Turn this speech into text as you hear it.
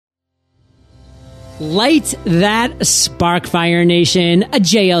Light that spark, Fire Nation. A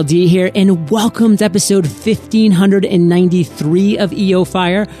JLD here, and welcome to episode 1593 of EO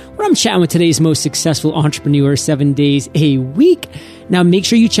Fire, where I'm chatting with today's most successful entrepreneur 7 days a week. Now, make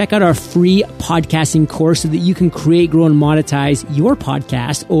sure you check out our free podcasting course so that you can create, grow, and monetize your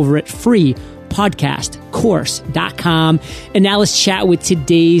podcast over at freepodcastcourse.com. And now let's chat with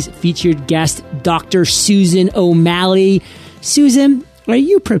today's featured guest, Dr. Susan OMalley. Susan, are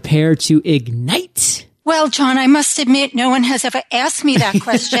you prepared to ignite? Well, John, I must admit no one has ever asked me that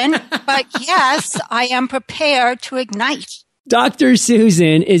question, but yes, I am prepared to ignite. Dr.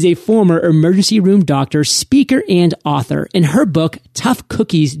 Susan is a former emergency room doctor, speaker, and author. In her book, Tough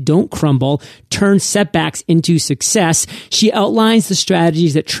Cookies Don't Crumble, Turn Setbacks into Success, she outlines the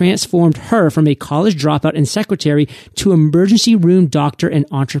strategies that transformed her from a college dropout and secretary to emergency room doctor and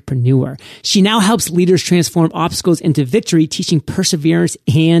entrepreneur. She now helps leaders transform obstacles into victory, teaching perseverance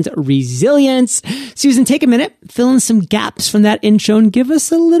and resilience. Susan, take a minute, fill in some gaps from that intro, and give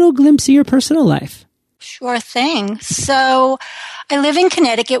us a little glimpse of your personal life. Sure thing. So I live in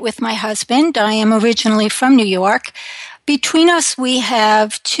Connecticut with my husband. I am originally from New York. Between us, we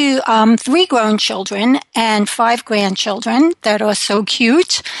have three grown children and 5 grandchildren that are so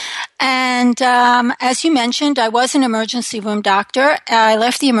cute. And as you mentioned, I was an emergency room doctor. I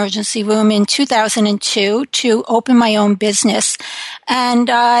left the emergency room in 2002 to open my own business. And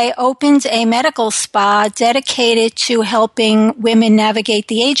I opened a medical spa dedicated to helping women navigate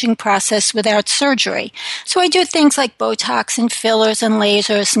the aging process without surgery. So I do things like Botox and fillers and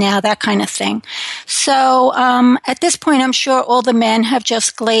lasers now, that kind of thing. So at this point, I'm sure all the men have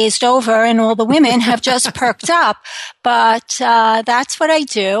just glazed over and all the women have just perked up. But that's what I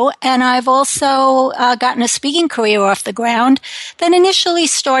do. And I've also gotten a speaking career off the ground that initially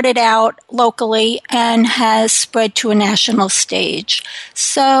started out locally and has spread to a national stage.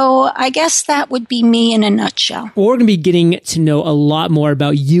 So I guess that would be me in a nutshell. Well, we're going to be getting to know a lot more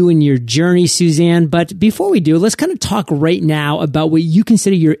about you and your journey, Suzanne. But before we do, let's kind of talk right now about what you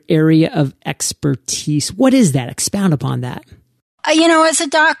consider your area of expertise. What is that? Expound upon that. As a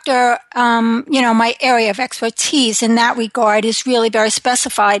doctor, my area of expertise in that regard is really very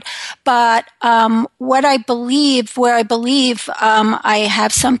specified. But where I believe I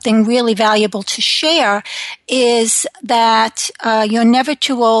have something really valuable to share is that you're never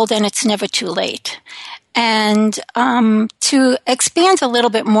too old and it's never too late. And to expand a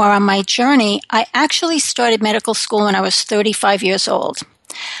little bit more on my journey, I actually started medical school when I was 35 years old.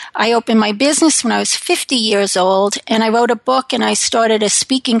 I opened my business when I was 50 years old, and I wrote a book and I started a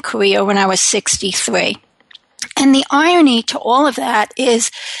speaking career when I was 63. And the irony to all of that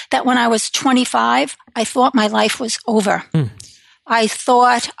is that when I was 25, I thought my life was over. I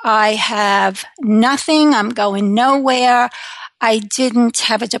thought I have nothing. I'm going nowhere. I didn't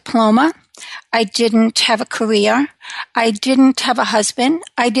have a diploma. I didn't have a career. I didn't have a husband.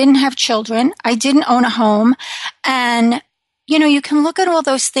 I didn't have children. I didn't own a home. And you can look at all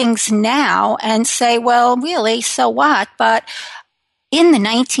those things now and say, well, really, so what? But in the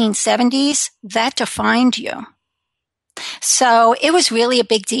 1970s, that defined you. So it was really a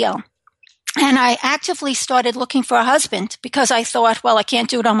big deal. And I actively started looking for a husband because I thought, well, I can't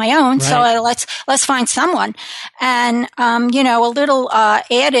do it on my own. Right. So let's find someone. And, a little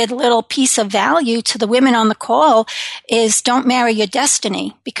added little piece of value to the women on the call is don't marry your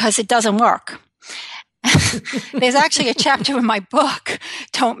destiny because it doesn't work. There's actually a chapter in my book,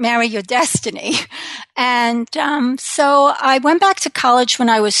 Don't Marry Your Destiny. And so I went back to college when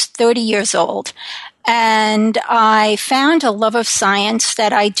I was 30 years old. And I found a love of science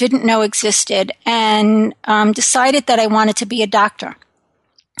that I didn't know existed and decided that I wanted to be a doctor.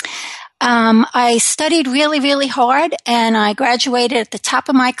 I studied really, really hard, and I graduated at the top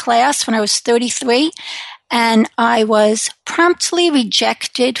of my class when I was 33. And I was promptly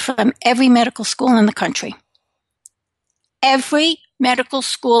rejected from every medical school in the country. Every medical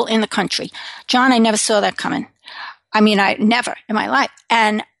school in the country. John, I never saw that coming. I never in my life.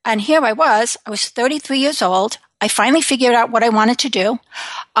 And here I was 33 years old. I finally figured out what I wanted to do.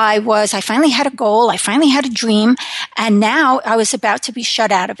 I finally had a goal. I finally had a dream. And now I was about to be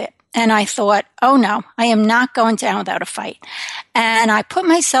shut out of it. And I thought, oh no, I am not going down without a fight. And I put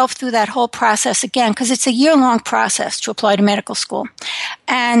myself through that whole process again, because it's a year-long process to apply to medical school.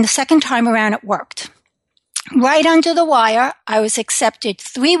 And the second time around, it worked. Right under the wire, I was accepted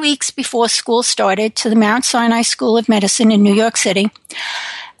 3 weeks before school started to the Mount Sinai School of Medicine in New York City,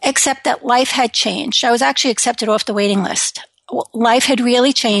 except that life had changed. I was actually accepted off the waiting list. Life had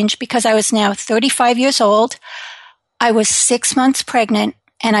really changed because I was now 35 years old. I was 6 months pregnant,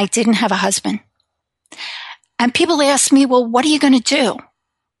 and I didn't have a husband. And people ask me, well, what are you going to do?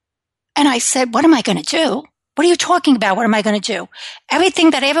 And I said, what am I going to do? What are you talking about? What am I going to do?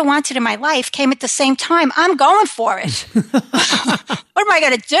 Everything that I ever wanted in my life came at the same time. I'm going for it. What am I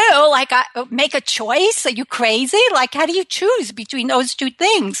going to do? Like, make a choice? Are you crazy? Like, how do you choose between those two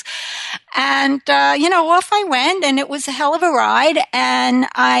things? And, off I went, and it was a hell of a ride. And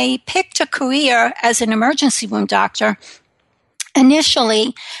I picked a career as an emergency room doctor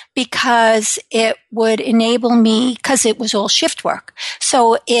initially because it would enable me, because it was all shift work.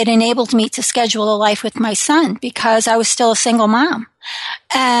 So it enabled me to schedule a life with my son because I was still a single mom.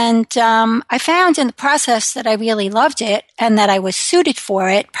 And I found in the process that I really loved it and that I was suited for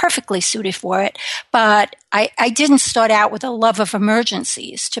it, perfectly suited for it. But I didn't start out with a love of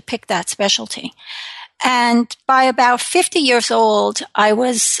emergencies to pick that specialty. And by about 50 years old, I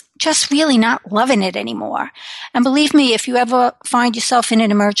was just really not loving it anymore. And believe me, if you ever find yourself in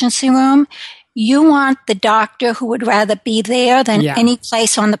an emergency room, you want the doctor who would rather be there than any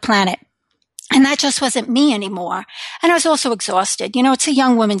place on the planet. And that just wasn't me anymore. And I was also exhausted. It's a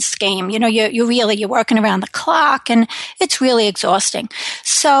young woman's game. You're working around the clock and it's really exhausting.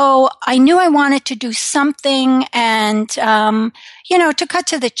 So I knew I wanted to do something and, to cut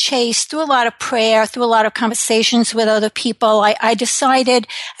to the chase, through a lot of prayer, through a lot of conversations with other people, I decided,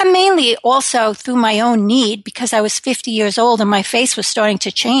 and mainly also through my own need, because I was 50 years old and my face was starting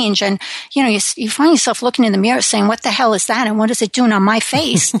to change. And, you find yourself looking in the mirror saying, what the hell is that? And what is it doing on my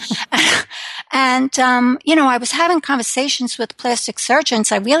face? And, I was having conversations with plastic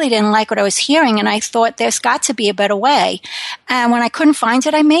surgeons. I really didn't like what I was hearing. And I thought there's got to be a better way. And when I couldn't find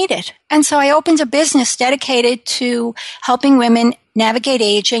it, I made it. And so I opened a business dedicated to helping women navigate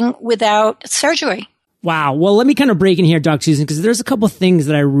aging without surgery. Wow. Well, let me kind of break in here, Dr. Susan, because there's a couple of things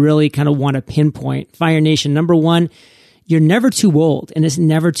that I really kind of want to pinpoint. Fire Nation, number one, you're never too old and it's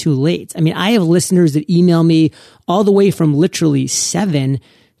never too late. I mean, I have listeners that email me all the way from literally 7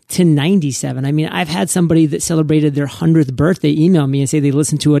 to 97. I mean, I've had somebody that celebrated their 100th birthday email me and say they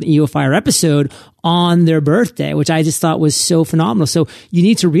listened to an EO Fire episode on their birthday, which I just thought was so phenomenal. So you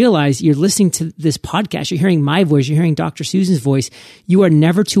need to realize you're listening to this podcast. You're hearing my voice. You're hearing Dr. Susan's voice. You are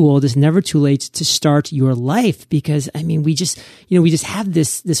never too old. It's never too late to start your life because, I mean, we just have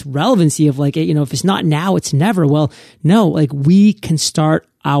this relevancy of like, if it's not now, it's never. Well, no, like we can start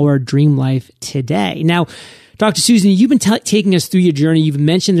our dream life today. Now, Dr. Susan, you've been taking us through your journey. You've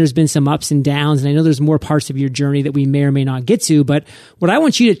mentioned there's been some ups and downs, and I know there's more parts of your journey that we may or may not get to, but what I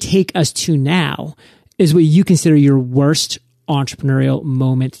want you to take us to now is what you consider your worst entrepreneurial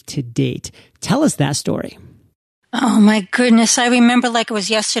moment to date. Tell us that story. Oh my goodness. I remember like it was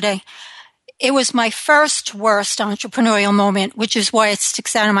yesterday. It was my first worst entrepreneurial moment, which is why it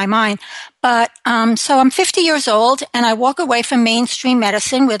sticks out in my mind. But so I'm 50 years old, and I walk away from mainstream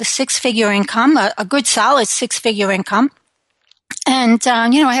medicine with a six-figure income, a good solid six-figure income. And,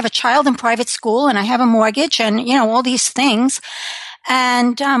 I have a child in private school, and I have a mortgage, and, all these things.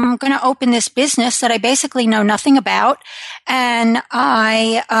 And I'm going to open this business that I basically know nothing about. And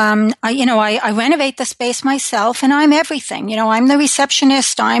I renovate the space myself, and I'm everything. I'm the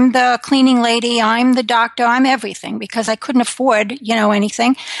receptionist, I'm the cleaning lady, I'm the doctor, I'm everything because I couldn't afford,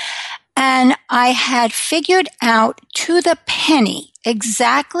 anything. And I had figured out to the penny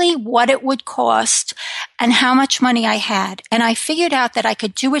exactly what it would cost and how much money I had. And I figured out that I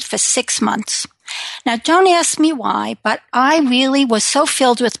could do it for 6 months. Now, don't ask me why, but I really was so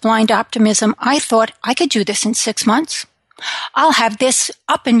filled with blind optimism. I thought I could do this in 6 months. I'll have this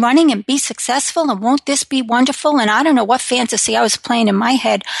up and running and be successful, and won't this be wonderful? And I don't know what fantasy I was playing in my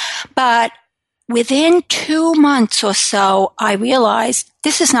head, but within 2 months or so, I realized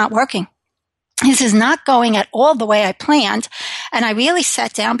this is not working. This is not going at all the way I planned. And I really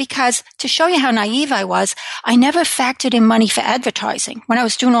sat down because to show you how naive I was, I never factored in money for advertising when I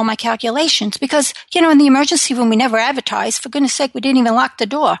was doing all my calculations because, in the emergency room, we never advertised. For goodness sake, we didn't even lock the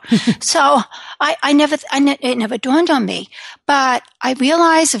door. So it never dawned on me. But I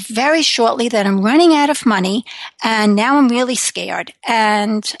realized very shortly that I'm running out of money and now I'm really scared.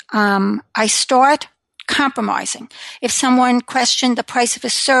 And, I start compromising. If someone questioned the price of a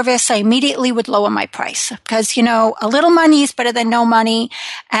service, I immediately would lower my price because, a little money is better than no money.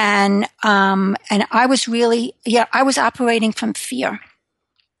 And I was really, I was operating from fear.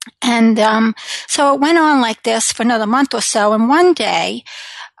 And, so it went on like this for another month or so. And one day,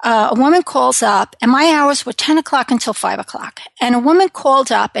 a woman calls up, and my hours were 10 o'clock until 5 o'clock. And a woman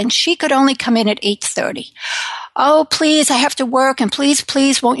called up, and she could only come in at 8:30. Oh, please, I have to work, and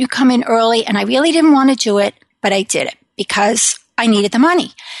please, won't you come in early? And I really didn't want to do it, but I did it because I needed the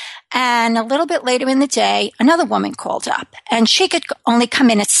money. And a little bit later in the day, another woman called up, and she could only come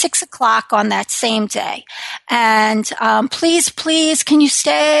in at 6:00 on that same day. And please, can you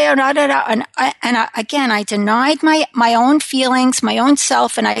stay? And again, I denied my own feelings, my own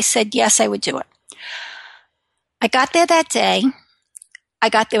self, and I said yes, I would do it. I got there that day. I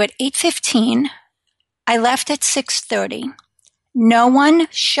got there at 8:15. I left at 6:30. No one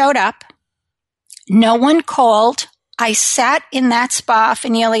showed up. No one called. I sat in that spa for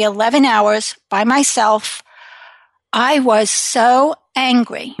nearly 11 hours by myself. I was so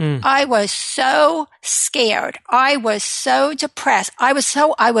angry. I was so scared. I was so depressed. I was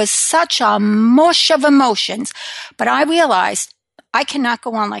such a mush of emotions. But I realized I cannot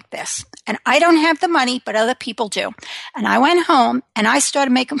go on like this. And I don't have the money, but other people do. And I went home and I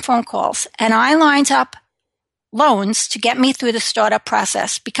started making phone calls, and I lined up loans to get me through the startup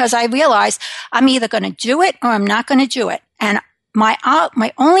process, because I realized I'm either going to do it or I'm not going to do it. And my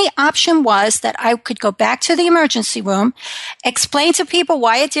only option was that I could go back to the emergency room, explain to people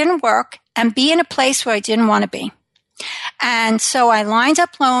why it didn't work, and be in a place where I didn't want to be. And so I lined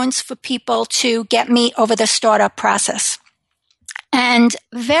up loans for people to get me over the startup process. And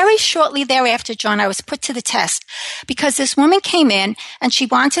very shortly thereafter, John, I was put to the test because this woman came in and she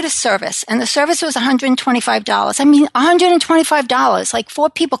wanted a service, and the service was $125. I mean, $125. Like 4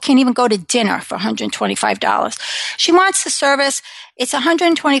 people can't even go to dinner for $125. She wants the service. It's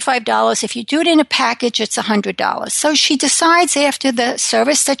 $125. If you do it in a package, it's $100. So she decides after the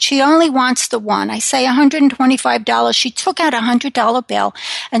service that she only wants the one. I say $125. She took out a $100 bill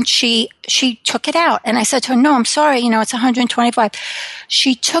and she took it out. And I said to her, no, I'm sorry, it's $125.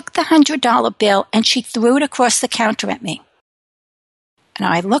 She took the $100 bill and she threw it across the counter at me. And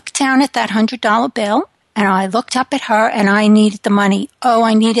I looked down at that $100 bill and I looked up at her, and I needed the money. Oh,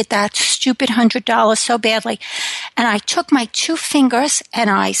 I needed that stupid $100 so badly. And I took my 2 fingers and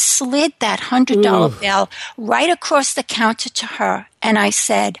I slid that $100 bill right across the counter to her. And I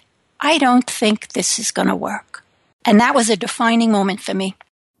said, I don't think this is going to work. And that was a defining moment for me.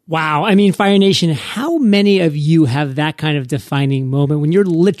 Wow. I mean, Fire Nation, how many of you have that kind of defining moment when you're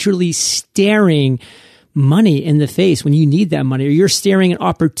literally staring money in the face when you need that money, or you're staring an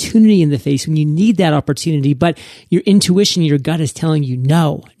opportunity in the face when you need that opportunity, but your intuition, your gut is telling you,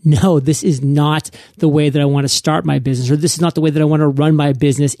 no, this is not the way that I want to start my business, or this is not the way that I want to run my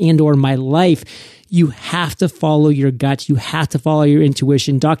business and or my life. You have to follow your gut. You have to follow your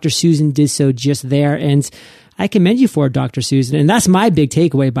intuition. Dr. Susan did so just there. And I commend you for it, Dr. Susan. And that's my big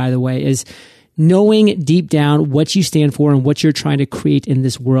takeaway, by the way, is knowing deep down what you stand for and what you're trying to create in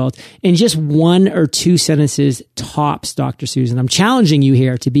this world. In just 1 or 2 sentences tops, Dr. Susan, I'm challenging you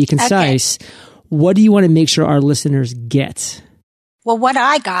here to be concise. Okay. What do you want to make sure our listeners get? Well, what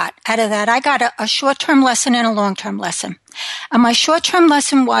I got out of that, I got a short-term lesson and a long-term lesson. And my short-term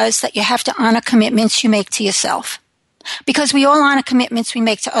lesson was that you have to honor commitments you make to yourself. Because we all honor commitments we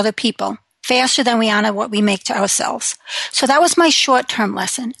make to other people faster than we honor what we make to ourselves. So that was my short-term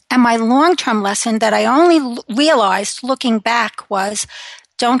lesson. And my long-term lesson that I only realized looking back was,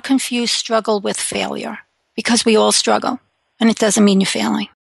 don't confuse struggle with failure, because we all struggle, and it doesn't mean you're failing.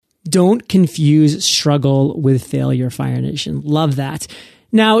 Don't confuse struggle with failure, Fire Nation. Love that.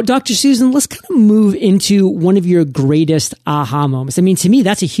 Now, Dr. Susan, let's kind of move into one of your greatest aha moments. I mean, to me,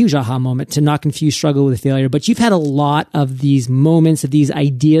 that's a huge aha moment, to not confuse struggle with failure. But you've had a lot of these moments, of these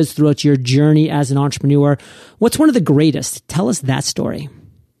ideas throughout your journey as an entrepreneur. What's one of the greatest? Tell us that story.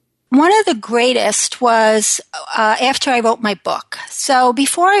 One of the greatest was after I wrote my book. So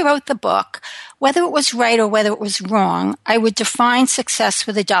before I wrote the book, whether it was right or whether it was wrong, I would define success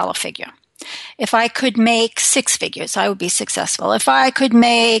with a dollar figure. If I could make 6 figures, I would be successful. If I could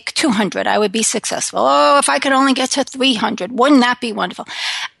make 200, I would be successful. Oh, if I could only get to 300, wouldn't that be wonderful?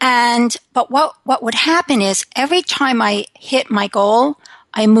 But what would happen is every time I hit my goal,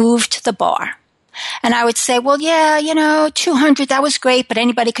 I moved the bar. And I would say, well, yeah, 200, that was great, but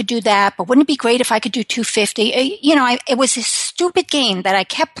anybody could do that. But wouldn't it be great if I could do 250? It was a stupid game that I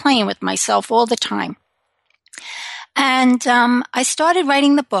kept playing with myself all the time. And I started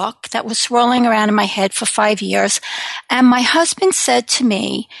writing the book that was swirling around in my head for 5 years. And my husband said to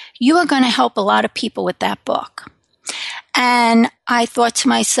me, you are going to help a lot of people with that book. And I thought to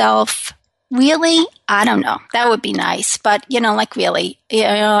myself, really? I don't know. That would be nice. But, really,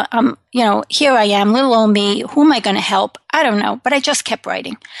 here I am, little old me. Who am I going to help? I don't know. But I just kept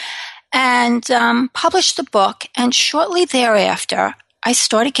writing and published the book. And shortly thereafter, I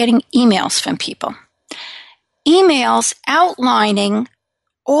started getting emails from people. Emails outlining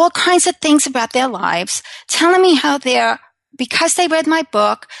all kinds of things about their lives, telling me how because they read my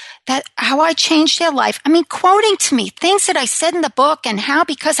book, that how I changed their life. I mean, quoting to me things that I said in the book and how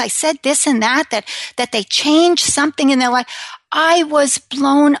because I said this and that they changed something in their life. I was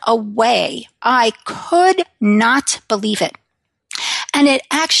blown away. I could not believe it. And it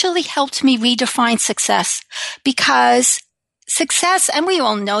actually helped me redefine success because success, and we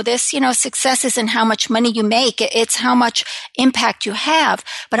all know this, success isn't how much money you make. It's how much impact you have.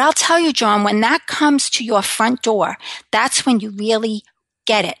 But I'll tell you, John, when that comes to your front door, that's when you really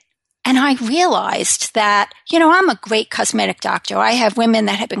get it. And I realized that, I'm a great cosmetic doctor. I have women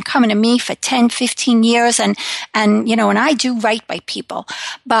that have been coming to me for 10, 15 years and I do right by people.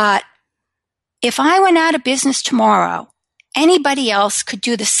 But if I went out of business tomorrow, anybody else could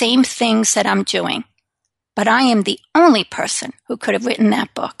do the same things that I'm doing. But I am the only person who could have written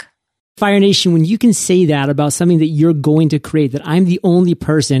that book. Fire Nation, when you can say that about something that you're going to create, that I'm the only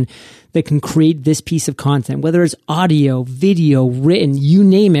person that can create this piece of content, whether it's audio, video, written, you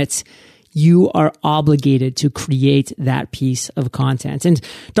name it, you are obligated to create that piece of content. And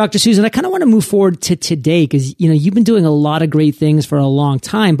Dr. Susan, I kind of want to move forward to today because, you've been doing a lot of great things for a long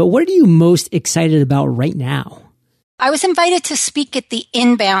time, but what are you most excited about right now? I was invited to speak at the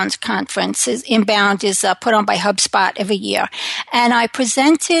Inbound conference. Inbound is put on by HubSpot every year. And I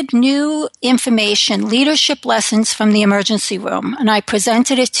presented new information, leadership lessons from the emergency room. And I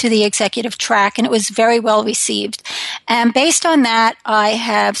presented it to the executive track, and it was very well received. And based on that, I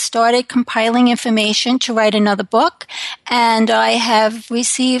have started compiling information to write another book. And I have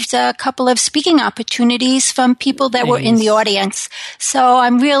received a couple of speaking opportunities from people that were in the audience. So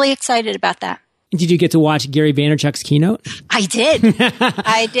I'm really excited about that. Did you get to watch Gary Vaynerchuk's keynote? I did.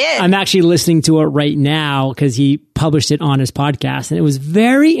 I did. I'm actually listening to it right now because he published it on his podcast. And it was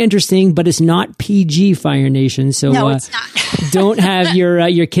very interesting, but it's not PG, Fire Nation. So no, it's not. Don't have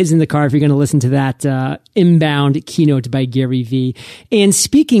your kids in the car if you're going to listen to that Inbound keynote by Gary V. And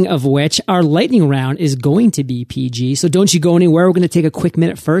speaking of which, our lightning round is going to be PG. So don't you go anywhere. We're going to take a quick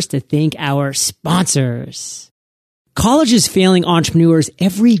minute first to thank our sponsors. College is failing entrepreneurs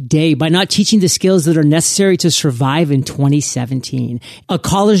every day by not teaching the skills that are necessary to survive in 2017. A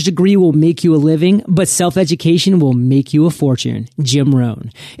college degree will make you a living, but self-education will make you a fortune. Jim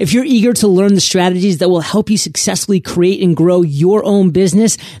Rohn. If you're eager to learn the strategies that will help you successfully create and grow your own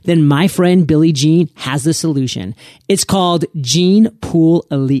business, then my friend Billie Jean has the solution. It's called Gene Pool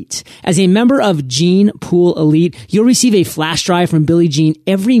Elite. As a member of Gene Pool Elite, you'll receive a flash drive from Billie Jean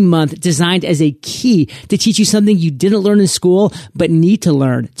every month designed as a key to teach you something you didn't learn in school, but need to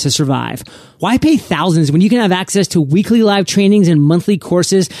learn to survive. Why pay thousands when you can have access to weekly live trainings and monthly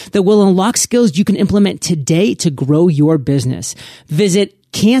courses that will unlock skills you can implement today to grow your business? Visit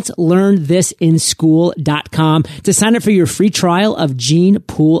can'tlearnthisInschool.com to sign up for your free trial of Gene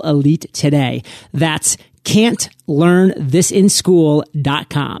Pool Elite today. That's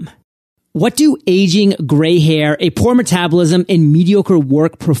can'tlearnthisInschool.com. What do aging, gray hair, a poor metabolism, and mediocre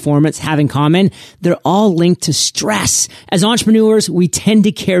work performance have in common? They're all linked to stress. As entrepreneurs, we tend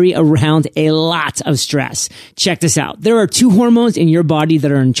to carry around a lot of stress. Check this out. There are two hormones in your body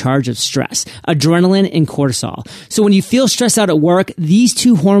that are in charge of stress, adrenaline and cortisol. So when you feel stressed out at work, these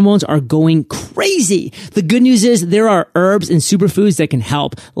two hormones are going crazy. The good news is there are herbs and superfoods that can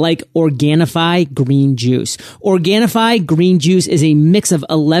help, like Organifi green juice. Organifi green juice is a mix of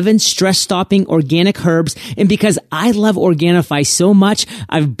 11 stress-stopping organic herbs, and because I love Organifi so much,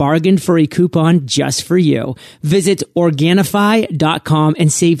 I've bargained for a coupon just for you. Visit Organifi.com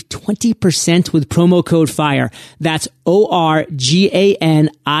and save 20% with promo code FIRE. That's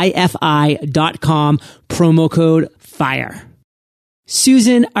ORGANIFI.com, promo code FIRE.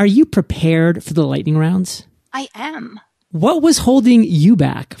 Susan, are you prepared for the lightning rounds? I am. What was holding you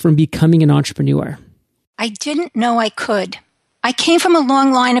back from becoming an entrepreneur? I didn't know I could. I came from a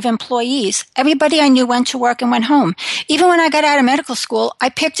long line of employees. Everybody I knew went to work and went home. Even when I got out of medical school, I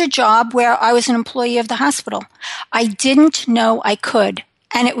picked a job where I was an employee of the hospital. I didn't know I could,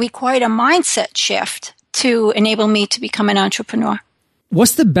 and it required a mindset shift to enable me to become an entrepreneur.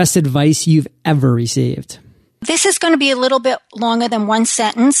 What's the best advice you've ever received? This is going to be a little bit longer than one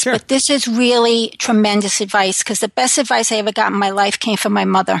sentence, But this is really tremendous advice because the best advice I ever got in my life came from my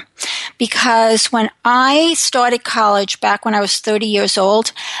mother. Because when I started college back when I was 30 years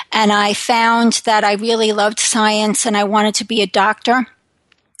old and I found that I really loved science and I wanted to be a doctor,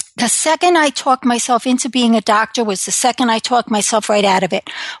 the second I talked myself into being a doctor was the second I talked myself right out of it.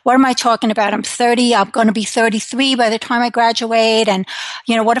 What am I talking about? I'm 30. I'm going to be 33 by the time I graduate. And,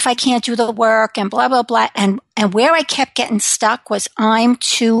 what if I can't do the work and blah, blah, blah. And where I kept getting stuck was I'm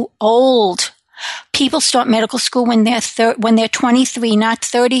too old. People start medical school when they're 23, not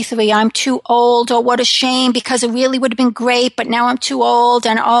 33. I'm too old. Oh, what a shame, because it really would have been great, but now I'm too old.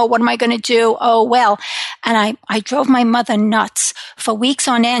 And oh, what am I going to do? Oh, well. And I drove my mother nuts for weeks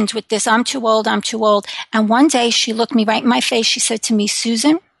on end with this, I'm too old, I'm too old. And one day she looked me right in my face. She said to me,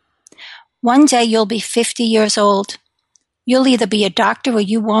 Susan, one day you'll be 50 years old. You'll either be a doctor or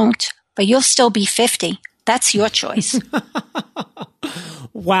you won't, but you'll still be 50. That's your choice.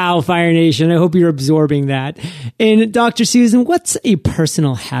 Wow, Fire Nation. I hope you're absorbing that. And Dr. Susan, what's a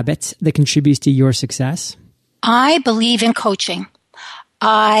personal habit that contributes to your success? I believe in coaching.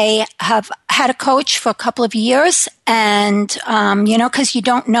 I have had a coach for a couple of years and, because you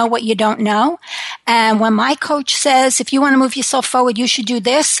don't know what you don't know. And when my coach says, if you want to move yourself forward, you should do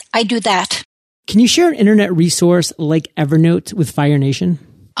this, I do that. Can you share an internet resource like Evernote with Fire Nation?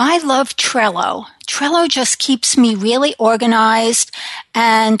 I love Trello. Trello just keeps me really organized,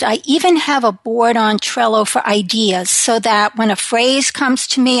 and I even have a board on Trello for ideas so that when a phrase comes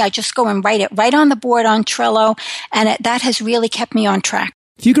to me, I just go and write it right on the board on Trello, and that has really kept me on track.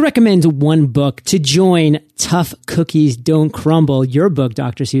 If you could recommend one book to join Tough Cookies Don't Crumble, your book,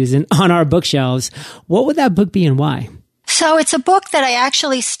 Dr. Susan, on our bookshelves, what would that book be and why? So it's a book that I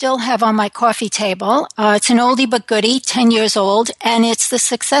actually still have on my coffee table. It's an oldie but goodie, 10 years old, and it's The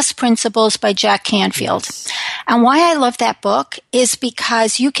Success Principles by Jack Canfield. Yes. And why I love that book is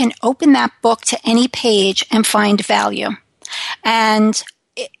because you can open that book to any page and find value. And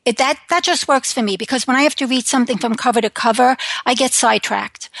that just works for me, because when I have to read something from cover to cover, I get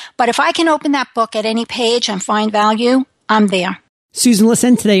sidetracked. But if I can open that book at any page and find value, I'm there. Susan, let's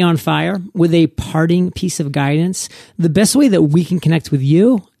end today on fire with a parting piece of guidance, the best way that we can connect with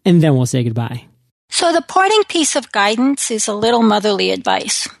you, and then we'll say goodbye. So the parting piece of guidance is a little motherly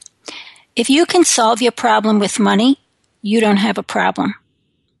advice. If you can solve your problem with money, you don't have a problem.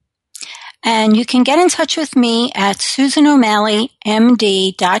 And you can get in touch with me at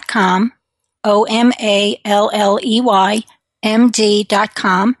SusanOMalleyMD.com, OMalley,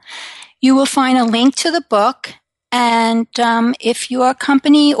 You will find a link to the book. And if your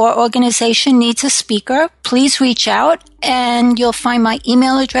company or organization needs a speaker, please reach out, and you'll find my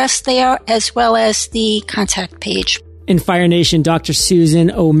email address there as well as the contact page. In Fire Nation, Dr. Susan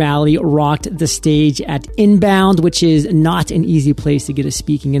OMalley rocked the stage at Inbound, which is not an easy place to get a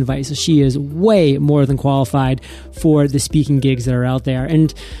speaking invite. So she is way more than qualified for the speaking gigs that are out there.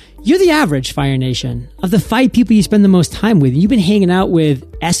 And you're the average, Fire Nation, of the 5 people you spend the most time with. You've been hanging out with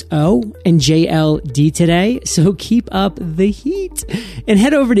SO and JLD today, so keep up the heat. And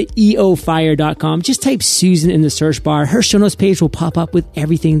head over to eofire.com. Just type Susan in the search bar. Her show notes page will pop up with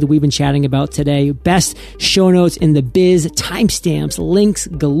everything that we've been chatting about today. Best show notes in the biz, timestamps, links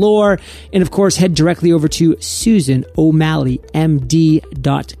galore. And of course, head directly over to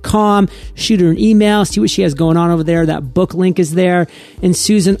SusanOMalleyMD.com. Shoot her an email, see what she has going on over there. That book link is there. And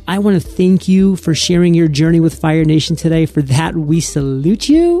Susan, I want to thank you for sharing your journey with Fire Nation today. For that, we salute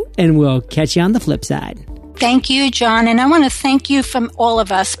you, and we'll catch you on the flip side. Thank you, John. And I want to thank you from all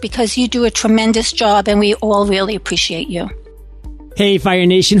of us, because you do a tremendous job, and we all really appreciate you. Hey, Fire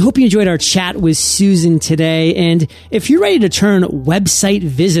Nation. Hope you enjoyed our chat with Susan today. And if you're ready to turn your website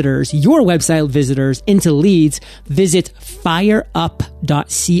visitors into leads, visit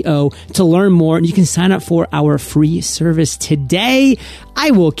fireup.co to learn more. And you can sign up for our free service today.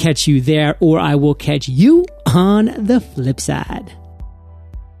 I will catch you there, or I will catch you on the flip side.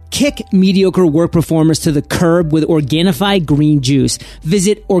 Kick mediocre work performers to the curb with Organifi Green Juice.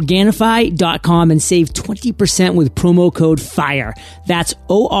 Visit Organifi.com and save 20% with promo code FIRE. That's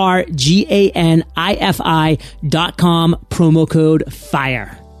ORGANIFI.com, promo code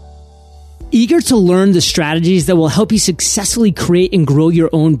FIRE. Eager to learn the strategies that will help you successfully create and grow your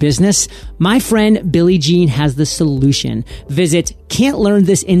own business? My friend Billie Jean has the solution. Visit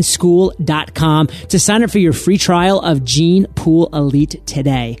can'tlearnthisInschool.com to sign up for your free trial of Gene Pool Elite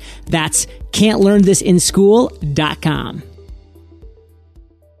today. That's can'tlearnthisInschool.com.